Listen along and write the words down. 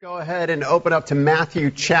Go ahead and open up to Matthew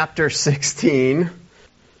chapter 16.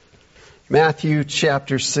 Matthew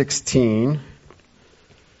chapter 16.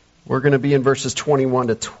 We're going to be in verses 21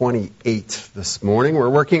 to 28 this morning. We're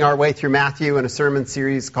working our way through Matthew in a sermon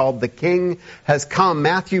series called The King Has Come.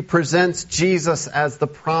 Matthew presents Jesus as the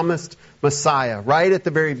promised Messiah right at the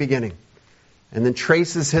very beginning, and then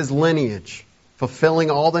traces his lineage, fulfilling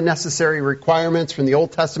all the necessary requirements from the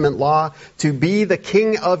Old Testament law to be the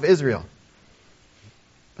King of Israel.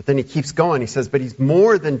 But then he keeps going. He says, but he's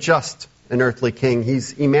more than just an earthly king.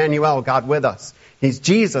 He's Emmanuel, God with us. He's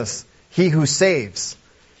Jesus, he who saves.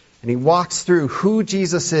 And he walks through who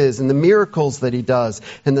Jesus is and the miracles that he does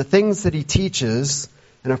and the things that he teaches.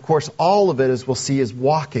 And of course, all of it, as we'll see, is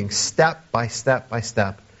walking step by step by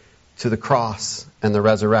step to the cross and the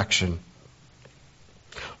resurrection.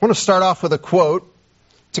 I want to start off with a quote.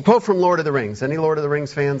 It's a quote from Lord of the Rings. Any Lord of the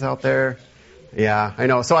Rings fans out there? Yeah, I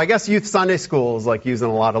know. So I guess Youth Sunday School is like using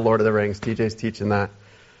a lot of Lord of the Rings. TJ's teaching that.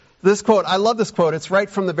 This quote, I love this quote. It's right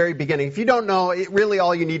from the very beginning. If you don't know, really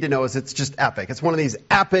all you need to know is it's just epic. It's one of these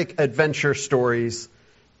epic adventure stories.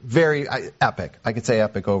 Very epic. I could say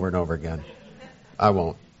epic over and over again. I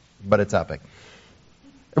won't, but it's epic.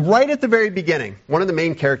 Right at the very beginning, one of the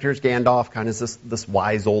main characters, Gandalf, kind of is this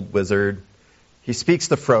wise old wizard. He speaks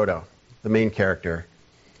to Frodo, the main character,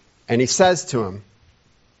 and he says to him,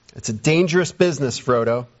 "It's a dangerous business,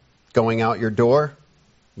 Frodo, going out your door.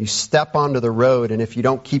 You step onto the road, and if you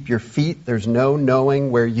don't keep your feet, there's no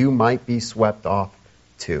knowing where you might be swept off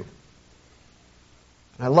to."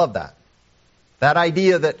 And I love that. That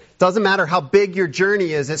idea that doesn't matter how big your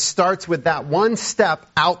journey is, it starts with that one step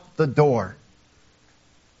out the door.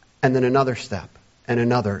 And then another step, and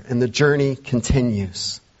another, and the journey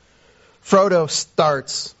continues. Frodo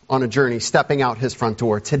starts on a journey, stepping out his front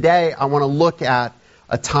door. Today, I want to look at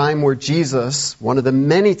a time where Jesus, one of the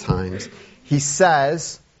many times, he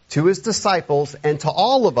says to his disciples and to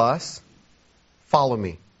all of us, "Follow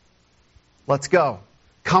me. Let's go.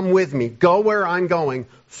 Come with me. Go where I'm going.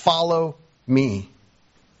 Follow me."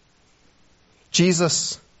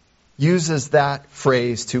 Jesus uses that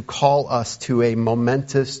phrase to call us to a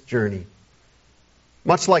momentous journey.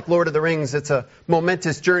 Much like Lord of the Rings, it's a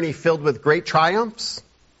momentous journey filled with great triumphs,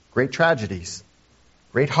 great tragedies,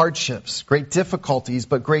 great hardships, great difficulties,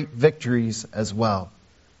 but great victories as well.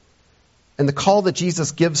 And the call that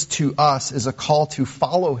Jesus gives to us is a call to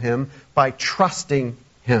follow him by trusting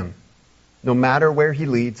him, no matter where he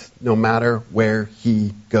leads, no matter where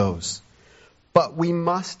he goes. But we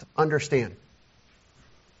must understand,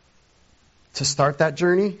 to start that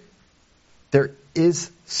journey, there is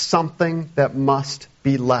something that must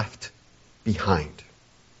be left behind.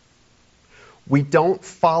 We don't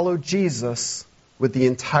follow Jesus with the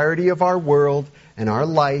entirety of our world and our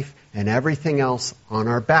life and everything else on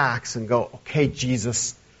our backs and go, "Okay,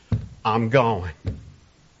 Jesus, I'm going."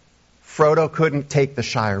 Frodo couldn't take the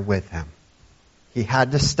Shire with him. He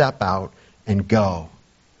had to step out and go.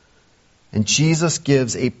 And Jesus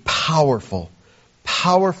gives a powerful,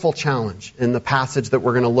 powerful challenge in the passage that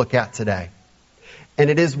we're going to look at today. And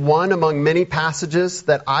it is one among many passages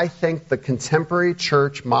that I think the contemporary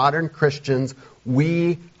church, modern Christians,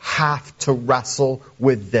 we have to wrestle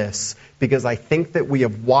with this, because I think that we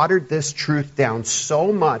have watered this truth down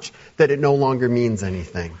so much that it no longer means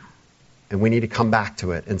anything. And we need to come back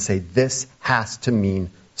to it and say, this has to mean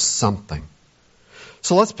something.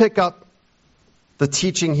 So let's pick up the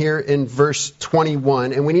teaching here in verse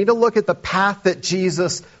 21, and we need to look at the path that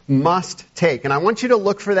Jesus must take. And I want you to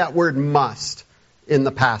look for that word "must" in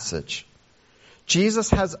the passage. Jesus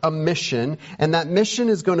has a mission, and that mission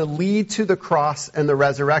is going to lead to the cross and the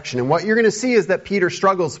resurrection. And what you're going to see is that Peter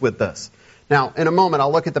struggles with this. Now, in a moment,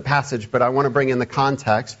 I'll look at the passage, but I want to bring in the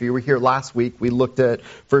context. If you were here last week, we looked at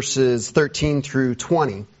verses 13 through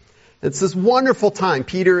 20. It's this wonderful time.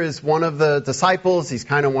 Peter is one of the disciples. He's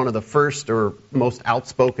kind of one of the first or most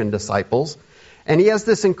outspoken disciples. And he has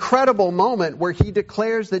this incredible moment where he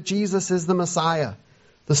declares that Jesus is the Messiah,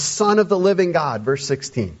 the Son of the living God, verse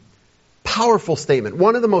 16. Powerful statement.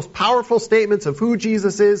 One of the most powerful statements of who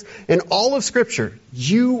Jesus is in all of Scripture.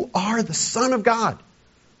 You are the Son of God,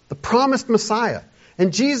 the promised Messiah.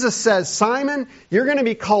 And Jesus says, "Simon, you're going to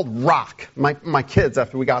be called Rock." My kids,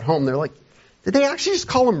 after we got home, they're like, did they actually just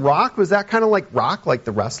call him Rock? Was that kind of like Rock, like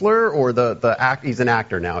the wrestler? Or the act? He's an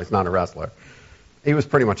actor now. He's not a wrestler. He was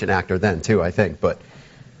pretty much an actor then, too, I think. But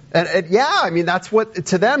and yeah, I mean, that's what,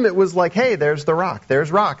 to them, it was like, hey, there's the Rock.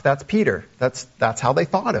 There's Rock. That's Peter. That's how they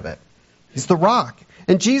thought of it. He's the Rock.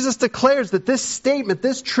 And Jesus declares that this statement,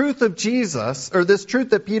 this truth of Jesus, or this truth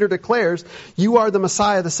that Peter declares, you are the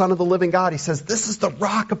Messiah, the Son of the living God. He says, this is the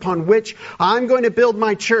rock upon which I'm going to build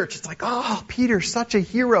my church. It's like, oh, Peter, such a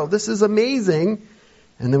hero. This is amazing.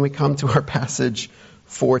 And then we come to our passage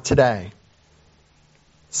for today.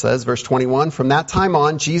 It says, verse 21, from that time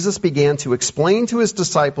on, Jesus began to explain to his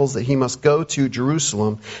disciples that he must go to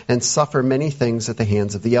Jerusalem and suffer many things at the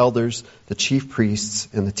hands of the elders, the chief priests,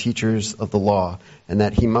 and the teachers of the law, and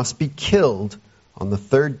that he must be killed on the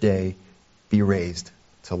third day, be raised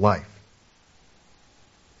to life.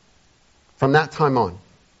 From that time on,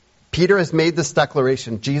 Peter has made this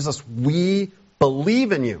declaration, Jesus, we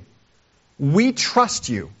believe in you. We trust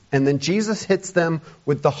you. And then Jesus hits them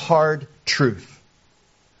with the hard truth.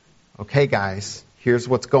 Okay, guys, here's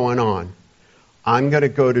what's going on. I'm going to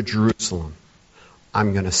go to Jerusalem.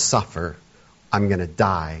 I'm going to suffer. I'm going to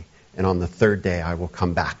die. And on the third day, I will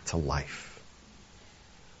come back to life.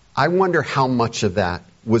 I wonder how much of that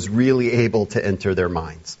was really able to enter their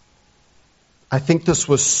minds. I think this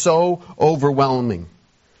was so overwhelming.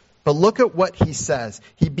 But look at what he says.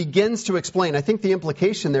 He begins to explain. I think the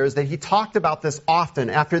implication there is that he talked about this often.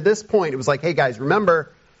 After this point, it was like, hey guys,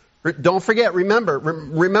 remember, don't forget, remember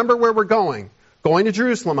where we're going. Going to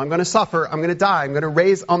Jerusalem, I'm going to suffer, I'm going to die, I'm going to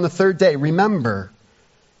raise on the third day. Remember.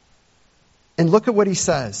 And look at what he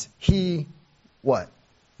says. He, what?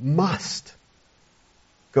 Must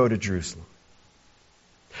go to Jerusalem.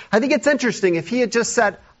 I think it's interesting if he had just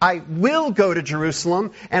said, I will go to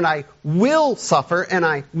Jerusalem, and I will suffer, and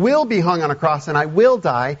I will be hung on a cross, and I will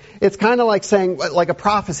die. It's kind of like saying, like a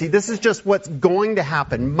prophecy, this is just what's going to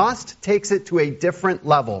happen. Must takes it to a different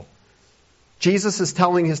level. Jesus is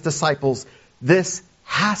telling his disciples, this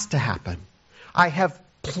has to happen. I have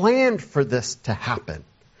planned for this to happen.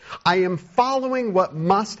 I am following what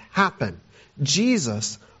must happen.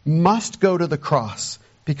 Jesus must go to the cross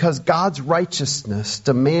because God's righteousness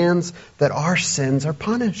demands that our sins are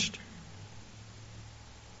punished.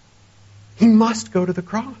 He must go to the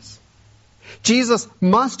cross. Jesus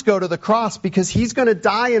must go to the cross because he's going to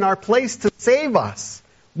die in our place to save us.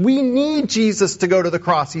 We need Jesus to go to the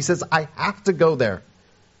cross. He says, I have to go there.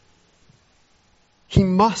 He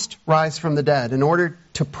must rise from the dead in order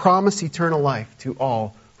to promise eternal life to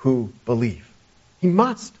all who believe. He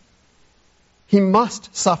must. He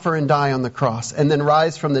must suffer and die on the cross and then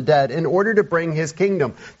rise from the dead in order to bring his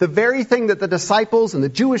kingdom. The very thing that the disciples and the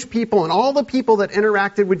Jewish people and all the people that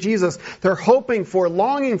interacted with Jesus, they're hoping for,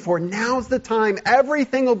 longing for. Now's the time.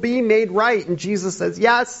 Everything will be made right. And Jesus says,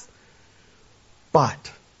 yes,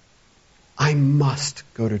 but I must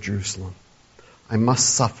go to Jerusalem. I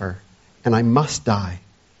must suffer and I must die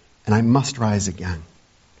and I must rise again.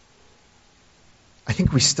 I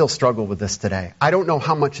think we still struggle with this today. I don't know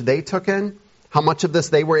how much they took in, how much of this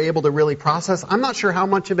they were able to really process. I'm not sure how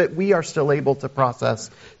much of it we are still able to process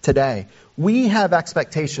today. We have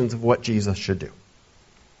expectations of what Jesus should do.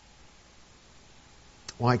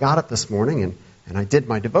 Well, I got up this morning and I did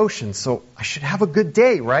my devotion, so I should have a good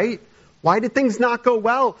day, right? Why did things not go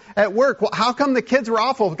well at work? Well, how come the kids were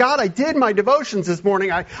awful? God, I did my devotions this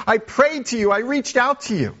morning. I prayed to you. I reached out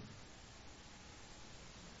to you.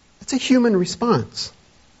 It's a human response.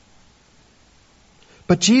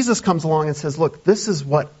 But Jesus comes along and says, look, this is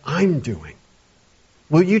what I'm doing.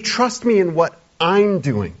 Will you trust me in what I'm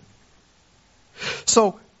doing?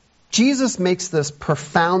 So Jesus makes this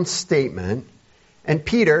profound statement, and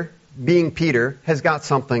Peter, being Peter, has got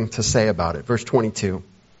something to say about it. Verse 22.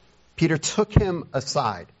 Peter took him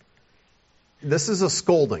aside. This is a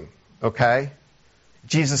scolding, okay?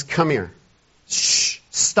 Jesus, come here. Shh,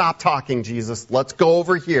 stop talking, Jesus. Let's go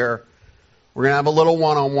over here. We're going to have a little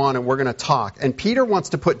one-on-one and we're going to talk. And Peter wants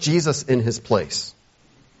to put Jesus in his place.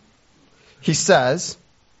 He says,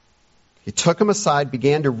 he took him aside,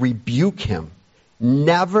 began to rebuke him.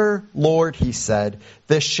 Never, Lord, he said,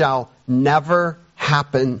 this shall never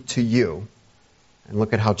happen to you. And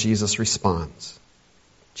look at how Jesus responds.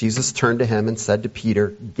 Jesus turned to him and said to Peter,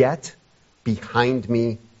 get behind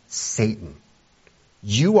me, Satan.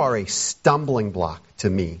 You are a stumbling block to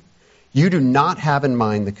me. You do not have in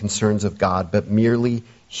mind the concerns of God, but merely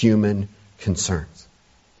human concerns.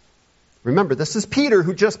 Remember, this is Peter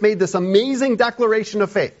who just made this amazing declaration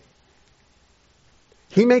of faith.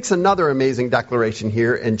 He makes another amazing declaration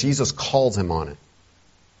here, and Jesus calls him on it.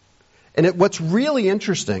 And what's really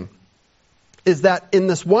interesting is that in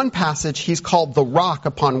this one passage, he's called the rock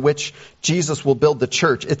upon which Jesus will build the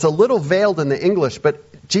church. It's a little veiled in the English,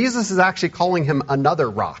 but Jesus is actually calling him another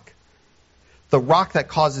rock. The rock that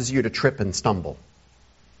causes you to trip and stumble.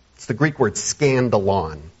 It's the Greek word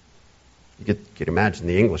scandalon. You could imagine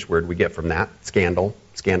the English word we get from that, scandal,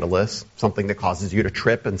 scandalous, something that causes you to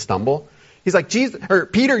trip and stumble. He's like,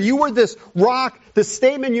 Peter, you were this rock. The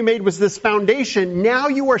statement you made was this foundation. Now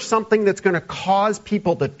you are something that's going to cause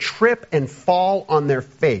people to trip and fall on their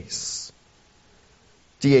face.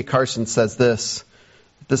 D.A. Carson says this.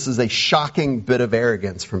 This is a shocking bit of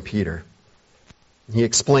arrogance from Peter. He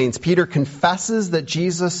explains, Peter confesses that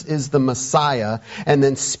Jesus is the Messiah and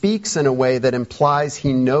then speaks in a way that implies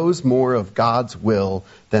he knows more of God's will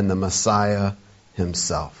than the Messiah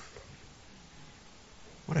himself.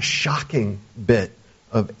 What a shocking bit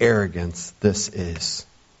of arrogance this is.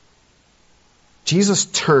 Jesus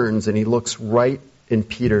turns and he looks right in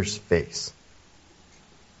Peter's face.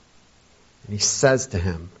 And he says to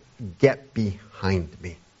him, "Get behind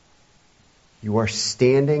me. You are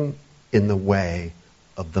standing in the way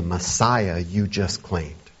of the Messiah you just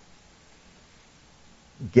claimed.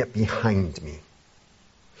 Get behind me."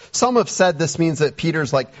 Some have said this means that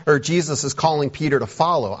Jesus is calling Peter to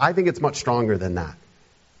follow. I think it's much stronger than that.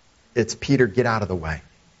 It's Peter, get out of the way.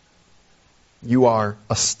 You are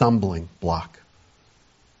a stumbling block.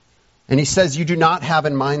 And he says you do not have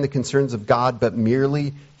in mind the concerns of God, but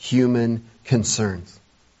merely human concerns.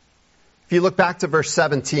 If you look back to verse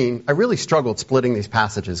 17, I really struggled splitting these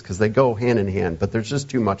passages because they go hand in hand, but there's just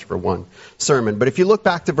too much for one sermon. But if you look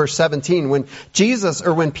back to verse 17, when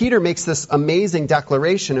Peter makes this amazing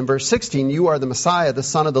declaration in verse 16, you are the Messiah, the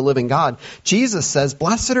Son of the living God, Jesus says,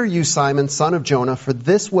 "Blessed are you, Simon, son of Jonah, for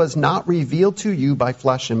this was not revealed to you by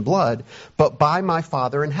flesh and blood, but by my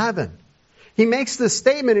Father in heaven." He makes this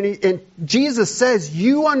statement and Jesus says,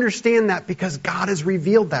 you understand that because God has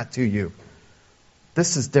revealed that to you.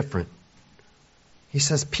 This is different. He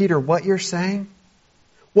says, Peter, what you're saying,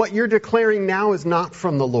 what you're declaring now is not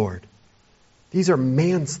from the Lord. These are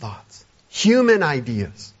man's thoughts, human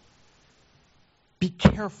ideas. Be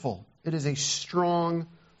careful. It is a strong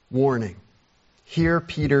warning. Here,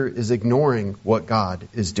 Peter is ignoring what God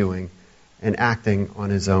is doing and acting on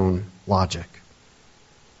his own logic.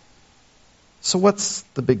 So what's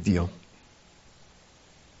the big deal?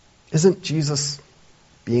 Isn't Jesus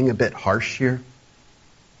being a bit harsh here?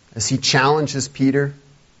 As he challenges Peter?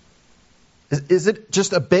 Is it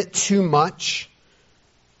just a bit too much?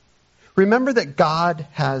 Remember that God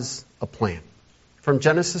has a plan. From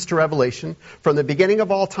Genesis to Revelation, from the beginning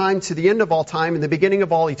of all time to the end of all time and the beginning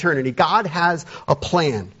of all eternity, God has a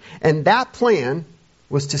plan. And that plan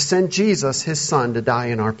was to send Jesus, his son, to die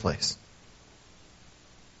in our place.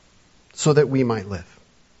 So that we might live.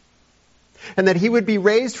 And that he would be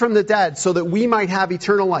raised from the dead so that we might have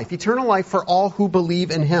eternal life for all who believe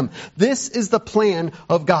in him. This is the plan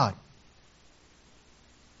of God.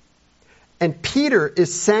 And Peter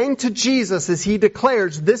is saying to Jesus as he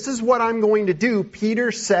declares, this is what I'm going to do.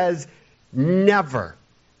 Peter says, never.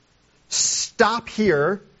 Stop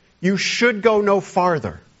here. You should go no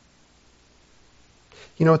farther.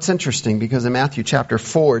 You know, it's interesting because in Matthew chapter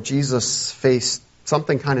 4, Jesus faced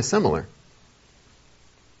something kind of similar.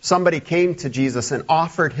 Somebody came to Jesus and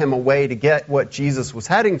offered him a way to get what Jesus was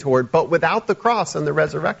heading toward, but without the cross and the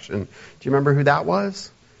resurrection. Do you remember who that was?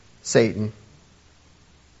 Satan.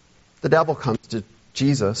 The devil comes to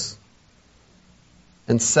Jesus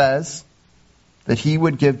and says that he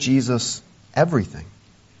would give Jesus everything.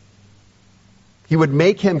 He would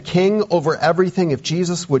make him king over everything if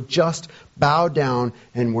Jesus would just bow down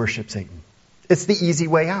and worship Satan. It's the easy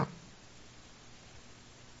way out.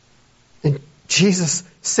 And Jesus,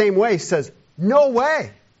 same way, says, no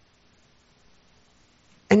way.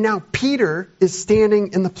 And now Peter is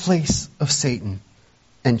standing in the place of Satan.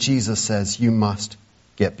 And Jesus says, you must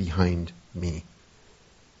get behind me.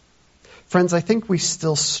 Friends, I think we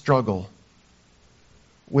still struggle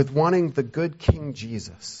with wanting the good King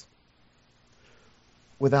Jesus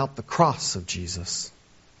without the cross of Jesus,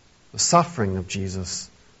 the suffering of Jesus,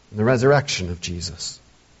 and the resurrection of Jesus.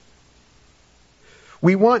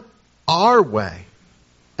 We want our way,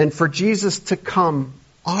 and for Jesus to come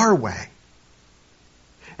our way.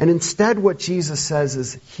 And instead what Jesus says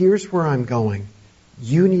is, here's where I'm going.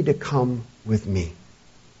 You need to come with me.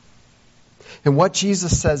 And what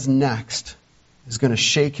Jesus says next is going to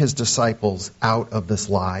shake his disciples out of this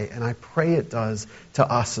lie. And I pray it does to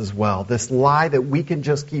us as well. This lie that we can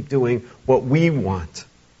just keep doing what we want.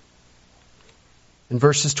 In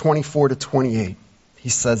verses 24 to 28. He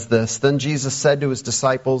says this, then Jesus said to his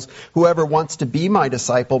disciples, whoever wants to be my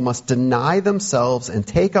disciple must deny themselves and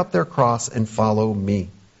take up their cross and follow me.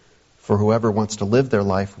 For whoever wants to live their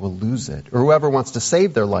life will lose it, or whoever wants to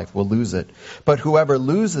save their life will lose it. But whoever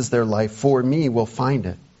loses their life for me will find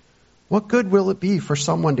it. What good will it be for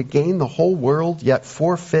someone to gain the whole world yet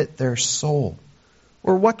forfeit their soul?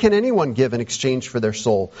 Or what can anyone give in exchange for their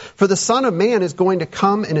soul? For the Son of Man is going to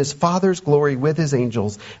come in his Father's glory with his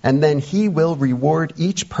angels, and then he will reward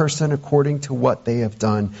each person according to what they have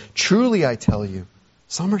done. Truly, I tell you,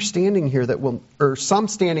 some standing here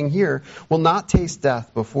will not taste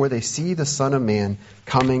death before they see the Son of Man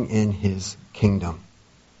coming in his kingdom.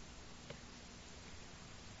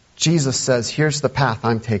 Jesus says, here's the path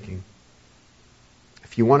I'm taking.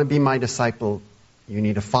 If you want to be my disciple, you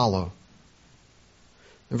need to follow.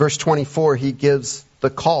 In verse 24, he gives the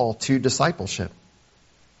call to discipleship.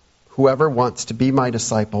 Whoever wants to be my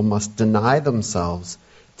disciple must deny themselves,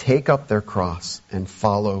 take up their cross, and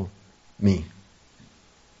follow me.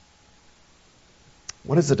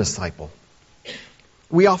 What is a disciple?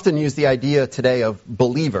 We often use the idea today of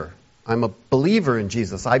believer. I'm a believer in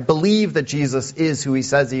Jesus. I believe that Jesus is who he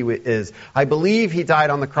says he is. I believe he died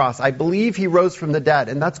on the cross. I believe he rose from the dead,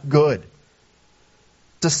 and that's good.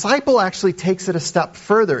 Disciple actually takes it a step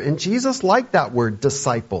further, and Jesus liked that word,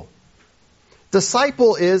 disciple.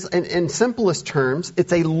 Disciple is, in simplest terms,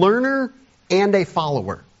 it's a learner and a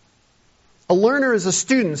follower. A learner is a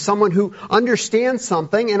student, someone who understands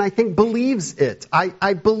something and I think believes it.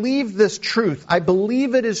 I believe this truth. I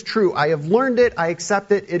believe it is true. I have learned it. I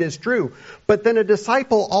accept it. It is true. But then a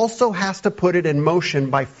disciple also has to put it in motion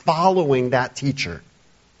by following that teacher.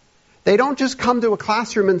 They don't just come to a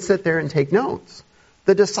classroom and sit there and take notes.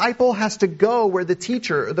 The disciple has to go where the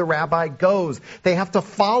teacher or the rabbi goes. They have to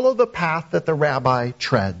follow the path that the rabbi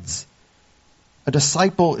treads. A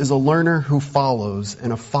disciple is a learner who follows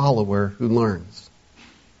and a follower who learns.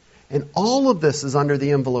 And all of this is under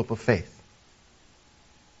the envelope of faith.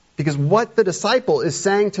 Because what the disciple is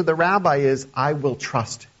saying to the rabbi is, I will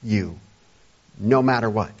trust you, no matter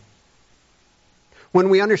what. When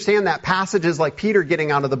we understand that, passages like Peter getting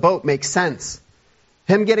out of the boat make sense.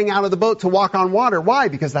 Him getting out of the boat to walk on water. Why?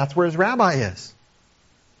 Because that's where his rabbi is.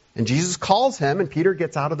 And Jesus calls him, and Peter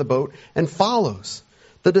gets out of the boat and follows.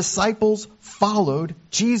 The disciples followed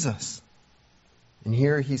Jesus. And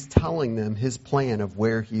here he's telling them his plan of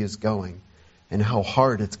where he is going and how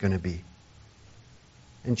hard it's going to be.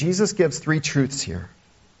 And Jesus gives 3 truths here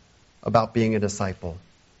about being a disciple.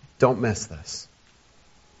 Don't miss this.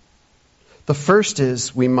 The first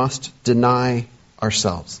is we must deny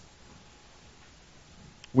ourselves.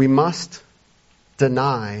 We must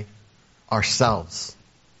deny ourselves.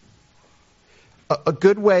 A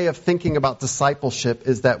good way of thinking about discipleship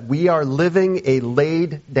is that we are living a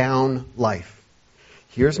laid down life.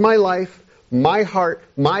 Here's my life, my heart,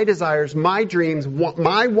 my desires, my dreams,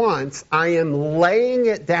 my wants. I am laying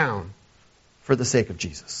it down for the sake of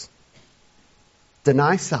Jesus.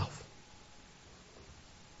 Deny self.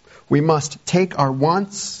 We must take our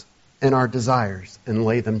wants and our desires and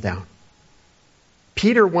lay them down.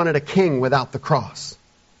 Peter wanted a king without the cross.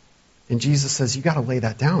 And Jesus says, you got to lay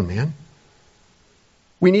that down, man.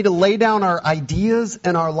 We need to lay down our ideas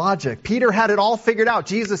and our logic. Peter had it all figured out.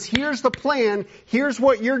 Jesus, here's the plan. Here's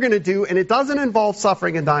what you're going to do. And it doesn't involve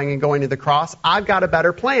suffering and dying and going to the cross. I've got a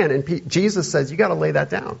better plan. And Jesus says, you got to lay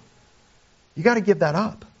that down. You got to give that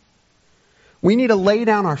up. We need to lay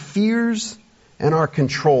down our fears and our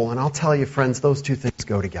control. And I'll tell you, friends, those two things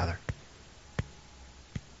go together.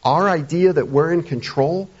 Our idea that we're in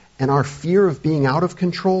control and our fear of being out of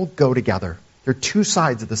control go together. They're two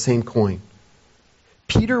sides of the same coin.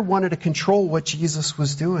 Peter wanted to control what Jesus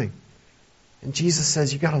was doing. And Jesus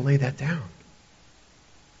says, you got to lay that down.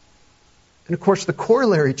 And of course, the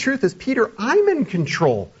corollary truth is, Peter, I'm in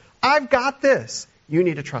control. I've got this. You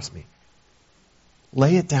need to trust me.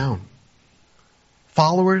 Lay it down.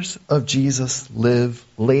 Followers of Jesus live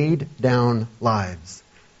laid down lives,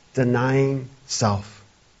 denying self.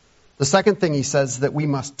 The second thing he says is that we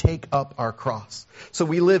must take up our cross. So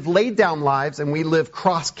we live laid down lives and we live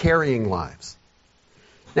cross-carrying lives.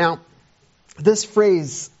 Now, this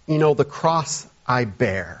phrase, the cross I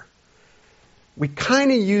bear, we kind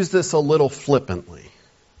of use this a little flippantly.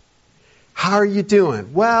 How are you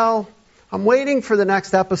doing? Well, I'm waiting for the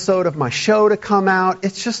next episode of my show to come out.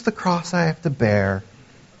 It's just the cross I have to bear.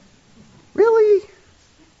 Really?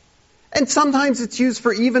 And sometimes it's used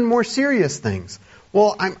for even more serious things.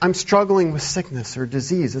 Well, I'm struggling with sickness or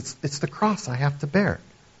disease. It's the cross I have to bear.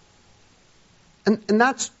 And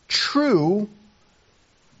that's true,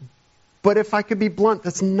 but if I could be blunt,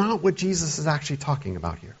 that's not what Jesus is actually talking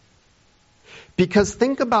about here. Because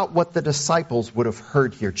think about what the disciples would have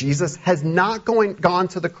heard here. Jesus has not gone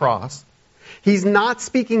to the cross. He's not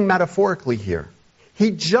speaking metaphorically here.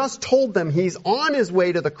 He just told them he's on his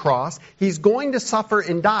way to the cross. He's going to suffer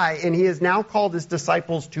and die, and he has now called his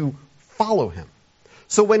disciples to follow him.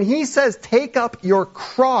 So when he says, take up your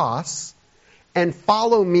cross and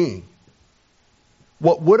follow me,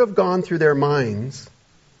 what would have gone through their minds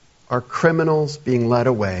are criminals being led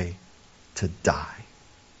away to die.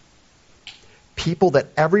 People that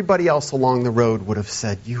everybody else along the road would have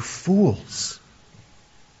said, "You fools.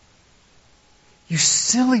 You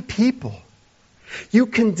silly people. You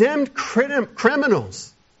condemned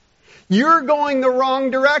criminals. You're going the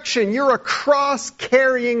wrong direction. You're a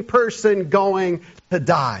cross-carrying person going to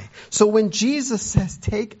die." So when Jesus says,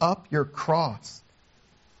 "Take up your cross,"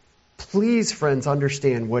 please, friends,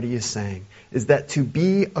 understand what he is saying is that to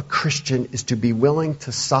be a Christian is to be willing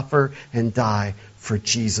to suffer and die for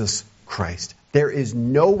Jesus Christ. There is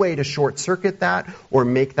no way to short-circuit that or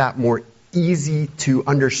make that more easy to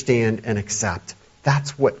understand and accept.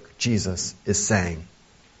 That's what Jesus is saying.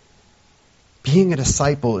 Being a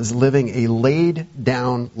disciple is living a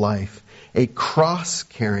laid-down life, a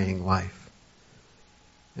cross-carrying life.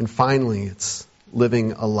 And finally, it's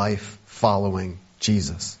living a life following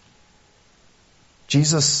Jesus.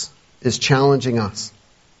 Jesus is challenging us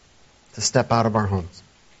to step out of our homes,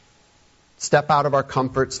 step out of our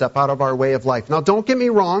comfort, step out of our way of life. Now, don't get me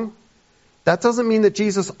wrong. That doesn't mean that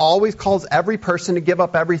Jesus always calls every person to give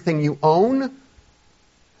up everything you own.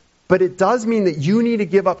 But it does mean that you need to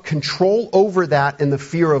give up control over that and the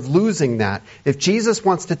fear of losing that. If Jesus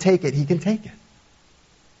wants to take it, he can take it.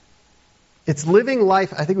 It's living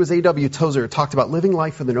life, I think it was A.W. Tozer who talked about living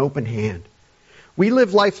life with an open hand. We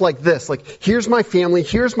live life like this, like here's my family,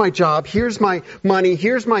 here's my job, here's my money,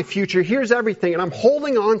 here's my future, here's everything, and I'm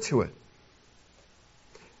holding on to it.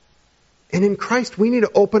 And in Christ, we need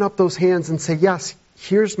to open up those hands and say, yes,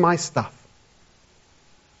 here's my stuff.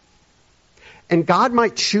 And God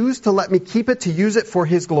might choose to let me keep it to use it for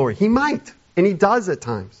his glory. He might, and he does at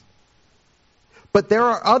times. But there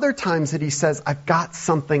are other times that he says, I've got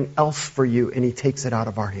something else for you, and he takes it out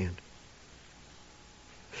of our hand.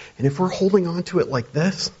 And if we're holding on to it like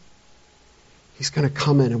this, he's going to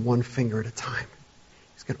come in one finger at a time.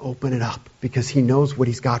 He's going to open it up because he knows what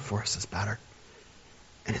he's got for us is better.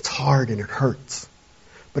 And it's hard and it hurts.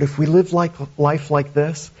 But if we live life like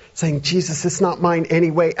this, saying, Jesus, it's not mine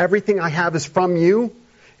anyway. Everything I have is from you.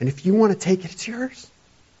 And if you want to take it, it's yours.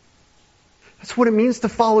 That's what it means to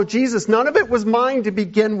follow Jesus. None of it was mine to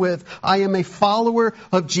begin with. I am a follower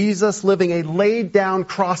of Jesus living a laid down,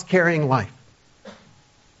 cross-carrying life.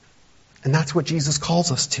 And that's what Jesus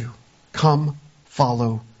calls us to. Come,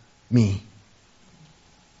 follow me.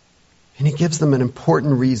 And he gives them an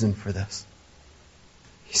important reason for this.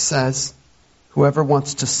 He says, whoever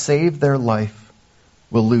wants to save their life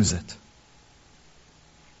will lose it.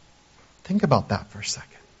 Think about that for a second.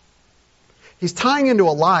 He's tying into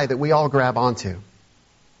a lie that we all grab onto.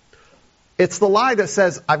 It's the lie that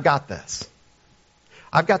says, I've got this.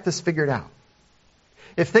 I've got this figured out.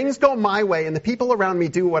 If things go my way and the people around me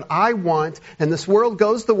do what I want and this world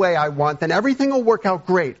goes the way I want, then everything will work out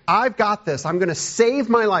great. I've got this. I'm going to save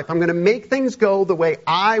my life. I'm going to make things go the way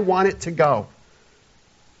I want it to go.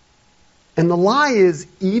 And the lie is,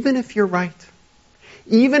 even if you're right,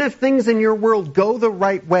 even if things in your world go the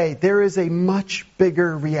right way, there is a much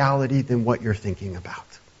bigger reality than what you're thinking about.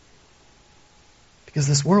 Because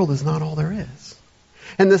this world is not all there is.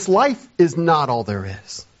 And this life is not all there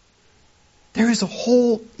is. There is a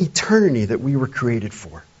whole eternity that we were created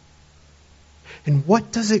for. And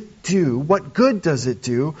what does it do? What good does it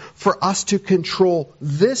do for us to control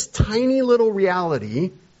this tiny little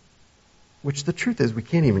reality, which the truth is we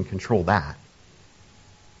can't even control that,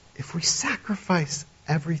 if we sacrifice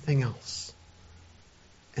everything else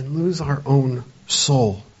and lose our own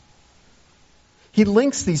soul? He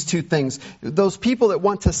links these two things. Those people that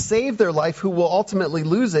want to save their life who will ultimately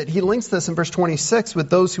lose it, he links this in verse 26 with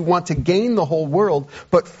those who want to gain the whole world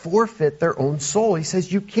but forfeit their own soul. He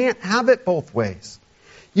says you can't have it both ways.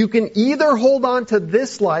 You can either hold on to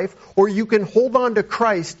this life or you can hold on to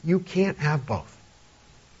Christ. You can't have both.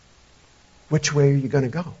 Which way are you going to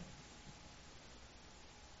go?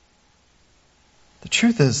 The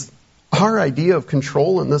truth is, our idea of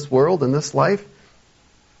control in this world, in this life,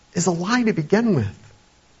 is a lie to begin with.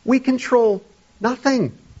 We control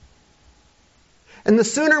nothing. And the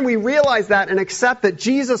sooner we realize that and accept that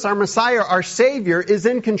Jesus, our Messiah, our Savior, is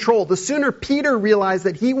in control, the sooner Peter realized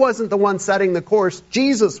that he wasn't the one setting the course,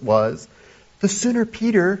 Jesus was, the sooner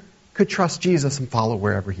Peter could trust Jesus and follow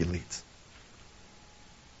wherever he leads.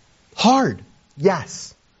 Hard,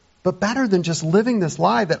 yes, but better than just living this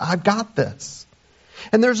lie that I've got this.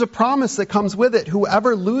 And there's a promise that comes with it.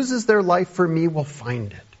 Whoever loses their life for me will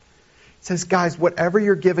find it. It says, guys, whatever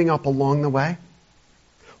you're giving up along the way,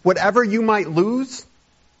 whatever you might lose,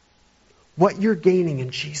 what you're gaining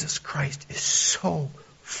in Jesus Christ is so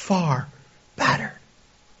far better.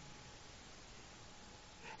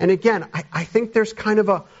 And again, I think there's kind of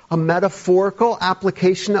a metaphorical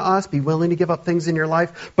application to us. Be willing to give up things in your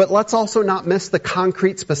life. But let's also not miss the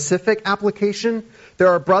concrete, specific application. There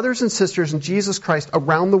are brothers and sisters in Jesus Christ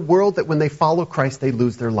around the world that when they follow Christ, they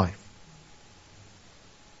lose their life.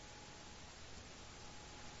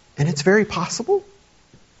 And it's very possible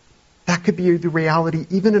that could be the reality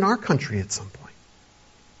even in our country at some point.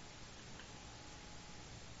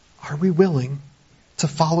 Are we willing to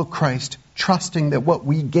follow Christ, trusting that what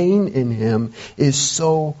we gain in Him is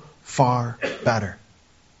so far better?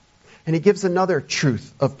 And He gives another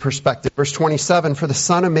truth of perspective. Verse 27, for the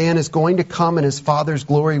Son of Man is going to come in His Father's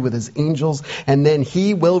glory with His angels, and then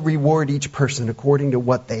He will reward each person according to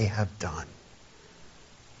what they have done.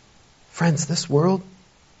 Friends, this world,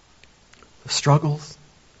 the struggles,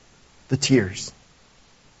 the tears,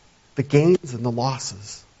 the gains and the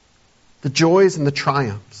losses, the joys and the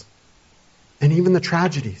triumphs, and even the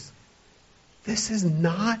tragedies. This is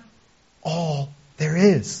not all there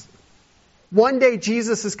is. One day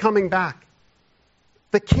Jesus is coming back.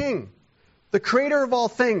 The King, the Creator of all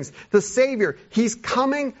things, the Savior, He's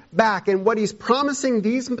coming back. And what He's promising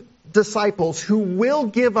these disciples who will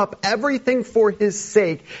give up everything for His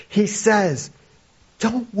sake, He says,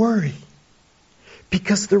 don't worry.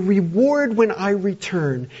 Because the reward when I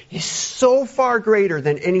return is so far greater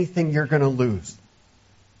than anything you're going to lose.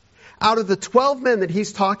 Out of the 12 men that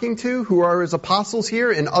He's talking to, who are His apostles here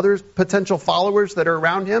and other potential followers that are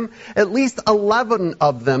around Him, at least 11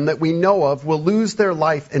 of them that we know of will lose their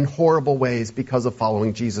life in horrible ways because of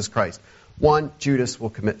following Jesus Christ. One, Judas, will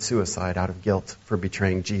commit suicide out of guilt for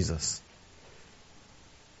betraying Jesus.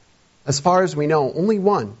 As far as we know, only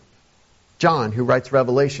one, John, who writes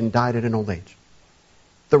Revelation, died at an old age.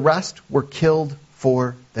 The rest were killed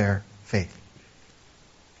for their faith.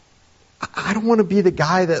 I don't want to be the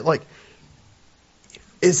guy that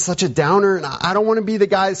is such a downer, and I don't want to be the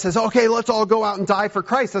guy that says, okay, let's all go out and die for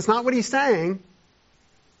Christ. That's not what he's saying.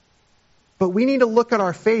 But we need to look at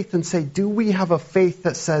our faith and say, do we have a faith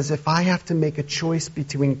that says, if I have to make a choice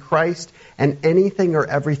between Christ and anything or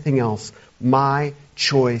everything else, my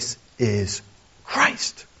choice is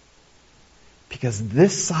Christ? Because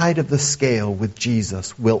this side of the scale with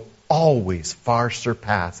Jesus will always far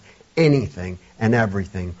surpass anything and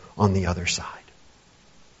everything on the other side.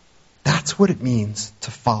 That's what it means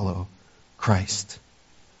to follow Christ.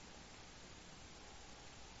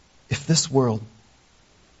 If this world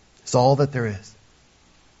is all that there is,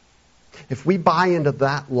 if we buy into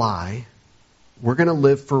that lie, we're going to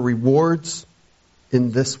live for rewards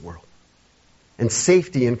in this world and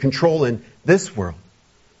safety and control in this world.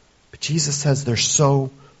 But Jesus says there's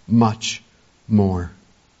so much more.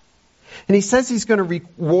 And He says He's going to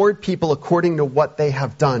reward people according to what they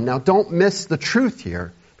have done. Now, don't miss the truth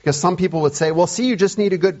here, because some people would say, well, see, you just need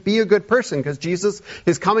to be a good person because Jesus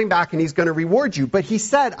is coming back and He's going to reward you. But He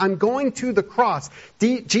said, I'm going to the cross.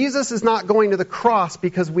 Jesus is not going to the cross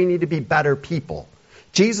because we need to be better people.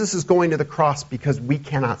 Jesus is going to the cross because we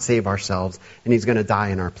cannot save ourselves, and He's going to die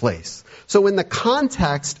in our place. So in the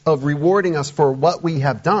context of rewarding us for what we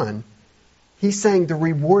have done, He's saying the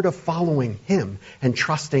reward of following Him and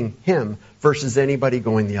trusting Him versus anybody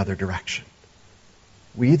going the other direction.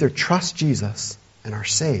 We either trust Jesus and are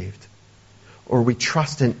saved, or we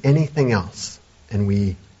trust in anything else and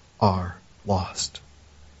we are lost.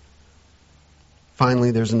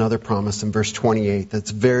 Finally, there's another promise in verse 28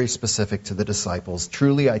 that's very specific to the disciples.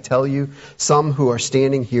 Truly, I tell you, some who are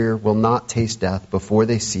standing here will not taste death before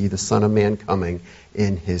they see the Son of Man coming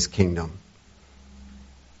in His kingdom.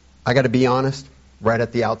 I got to be honest, right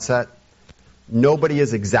at the outset, nobody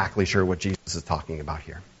is exactly sure what Jesus is talking about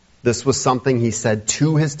here. This was something He said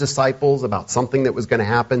to His disciples about something that was going to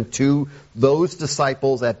happen to those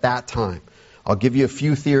disciples at that time. I'll give you a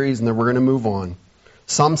few theories and then we're going to move on.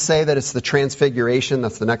 Some say that it's the transfiguration.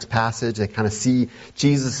 That's the next passage. They kind of see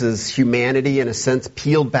Jesus' humanity in a sense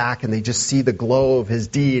peeled back, and they just see the glow of His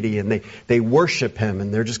deity, and they worship Him,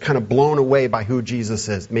 and they're just kind of blown away by who Jesus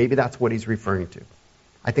is. Maybe that's what He's referring to.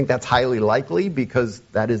 I think that's highly likely because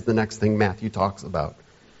that is the next thing Matthew talks about.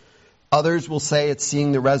 Others will say it's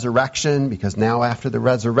seeing the resurrection, because now after the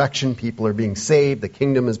resurrection, people are being saved. The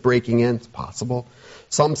kingdom is breaking in. It's possible.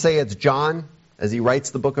 Some say it's John. As he writes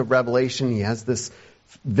the book of Revelation, he has this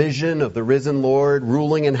vision of the risen Lord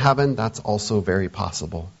ruling in heaven. That's also very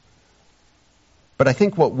possible. But I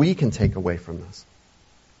think what we can take away from this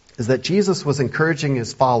is that Jesus was encouraging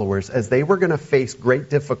His followers as they were going to face great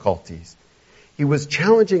difficulties. He was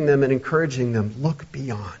challenging them and encouraging them, look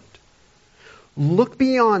beyond. Look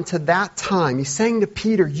beyond to that time. He's saying to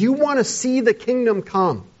Peter, you want to see the kingdom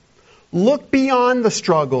come. Look beyond the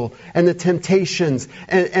struggle and the temptations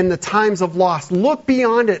and the times of loss. Look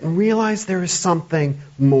beyond it and realize there is something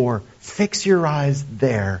more. Fix your eyes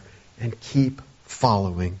there and keep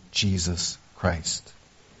following Jesus Christ.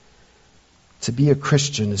 To be a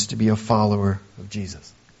Christian is to be a follower of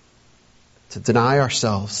Jesus. To deny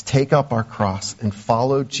ourselves, take up our cross, and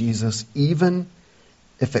follow Jesus even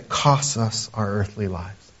if it costs us our earthly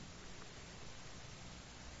lives.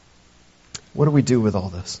 What do we do with all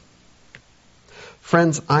this?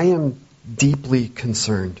 Friends, I am deeply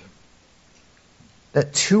concerned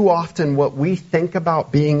that too often what we think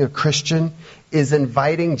about being a Christian is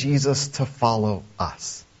inviting Jesus to follow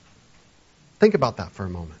us. Think about that for a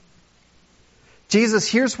moment. Jesus,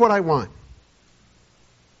 here's what I want.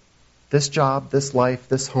 This job, this life,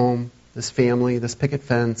 this home, this family, this picket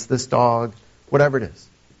fence, this dog, whatever it is.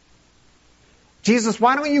 Jesus,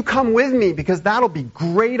 why don't you come with me? Because that'll be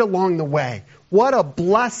great along the way. What a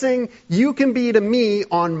blessing you can be to me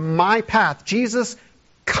on my path. Jesus,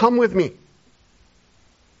 come with me.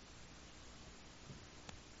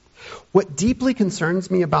 What deeply concerns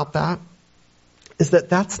me about that is that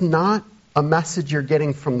that's not a message you're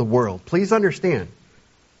getting from the world. Please understand.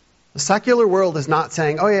 The secular world is not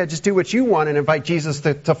saying, oh yeah, just do what you want and invite Jesus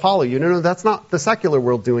to follow you. No, that's not the secular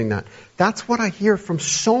world doing that. That's what I hear from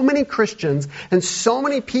so many Christians and so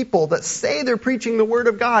many people that say they're preaching the Word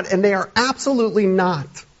of God, and they are absolutely not.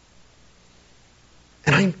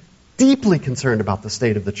 And I'm deeply concerned about the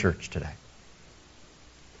state of the church today.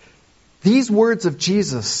 These words of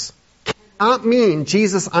Jesus cannot mean,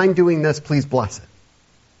 Jesus, I'm doing this, please bless it.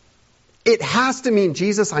 It has to mean,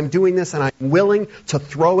 Jesus, I'm doing this and I'm willing to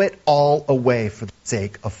throw it all away for the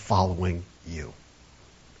sake of following you.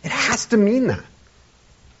 It has to mean that.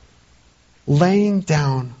 Laying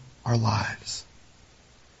down our lives.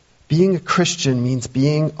 Being a Christian means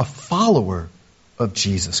being a follower of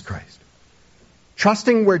Jesus Christ.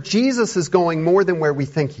 Trusting where Jesus is going more than where we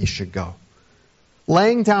think he should go.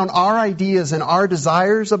 Laying down our ideas and our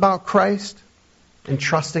desires about Christ and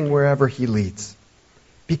trusting wherever he leads.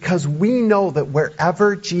 Because we know that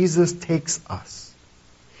wherever Jesus takes us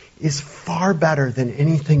is far better than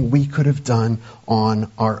anything we could have done on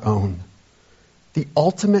our own. The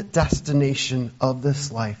ultimate destination of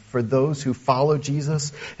this life for those who follow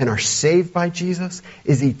Jesus and are saved by Jesus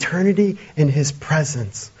is eternity in his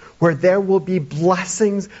presence, where there will be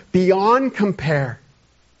blessings beyond compare.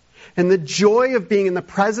 And the joy of being in the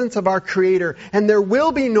presence of our Creator. And there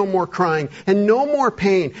will be no more crying, and no more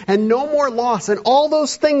pain, and no more loss, and all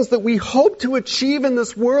those things that we hope to achieve in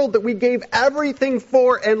this world that we gave everything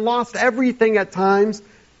for and lost everything at times.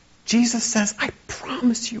 Jesus says, I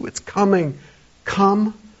promise you it's coming.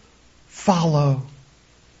 Come, follow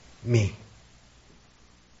me.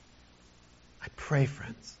 I pray,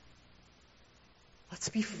 friends, let's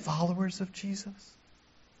be followers of Jesus.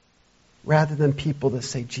 Rather than people that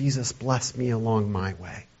say, Jesus, bless me along my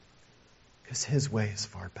way. Because his way is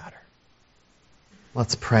far better.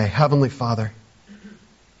 Let's pray. Heavenly Father,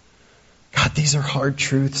 God, these are hard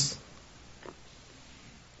truths.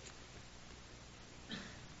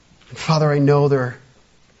 And Father, I know there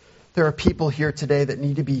are people here today that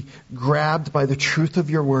need to be grabbed by the truth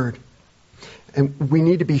of your word. And we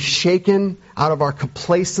need to be shaken out of our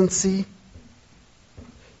complacency.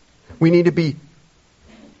 We need to be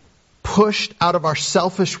pushed out of our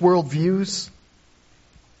selfish worldviews.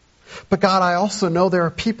 But God, I also know there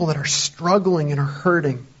are people that are struggling and are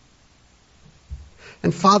hurting.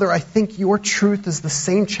 And Father, I think your truth is the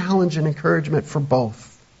same challenge and encouragement for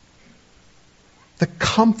both. The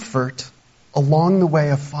comfort along the way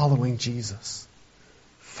of following Jesus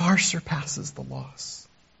far surpasses the loss.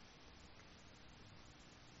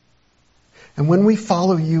 And when we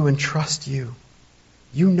follow you and trust you,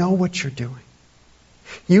 you know what you're doing.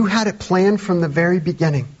 You had it planned from the very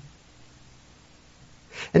beginning.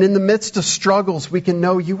 And in the midst of struggles, we can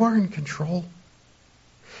know you are in control.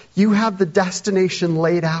 You have the destination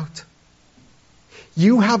laid out.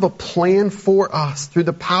 You have a plan for us through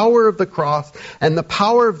the power of the cross and the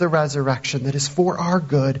power of the resurrection that is for our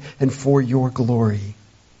good and for your glory.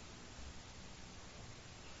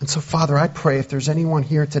 And so, Father, I pray if there's anyone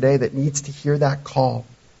here today that needs to hear that call,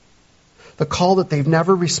 the call that they've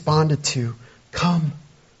never responded to, come,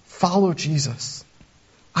 follow Jesus.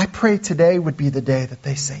 I pray today would be the day that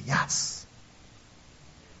they say, yes.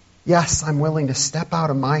 Yes, I'm willing to step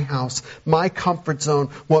out of my house, my comfort zone,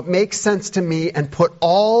 what makes sense to me, and put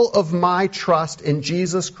all of my trust in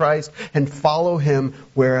Jesus Christ and follow him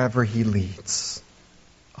wherever he leads.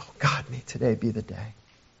 Oh God, may today be the day.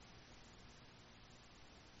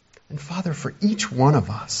 And Father, for each one of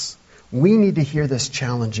us, we need to hear this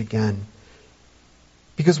challenge again.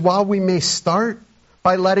 Because while we may start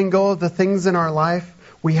by letting go of the things in our life,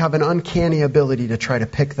 we have an uncanny ability to try to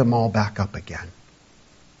pick them all back up again.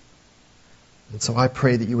 And so I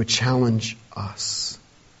pray that you would challenge us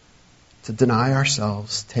to deny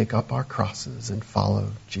ourselves, take up our crosses, and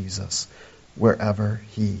follow Jesus wherever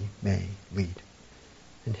he may lead.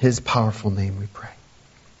 In his powerful name we pray.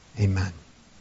 Amen.